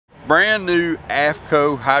brand new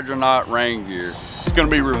AFTCO Hydronaut rain gear. It's going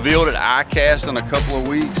to be revealed at ICAST in a couple of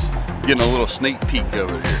weeks. Getting a little sneak peek of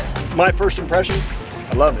it here. My first impression,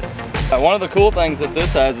 I love it. One of the cool things that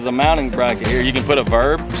this has is a mounting bracket here. You can put a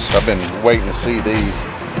verb. I've been waiting to see these.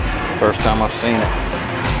 First time I've seen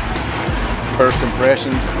it. First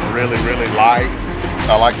impressions, really light.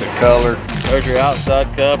 I like the color. There's your outside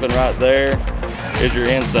cup, and right there is your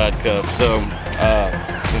inside cup. So,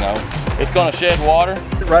 you know, it's gonna shed water.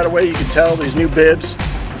 Right away you can tell these new bibs,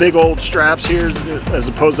 big old straps here as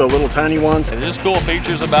opposed to the little tiny ones. And there's just cool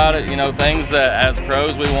features about it, you know, things that as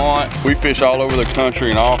pros we want. We fish all over the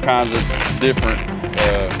country in all kinds of different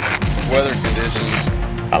weather conditions.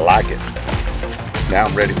 I like it. Now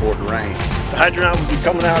I'm ready for it to rain. The Hydronaut will be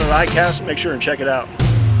coming out at ICAST. Make sure and check it out.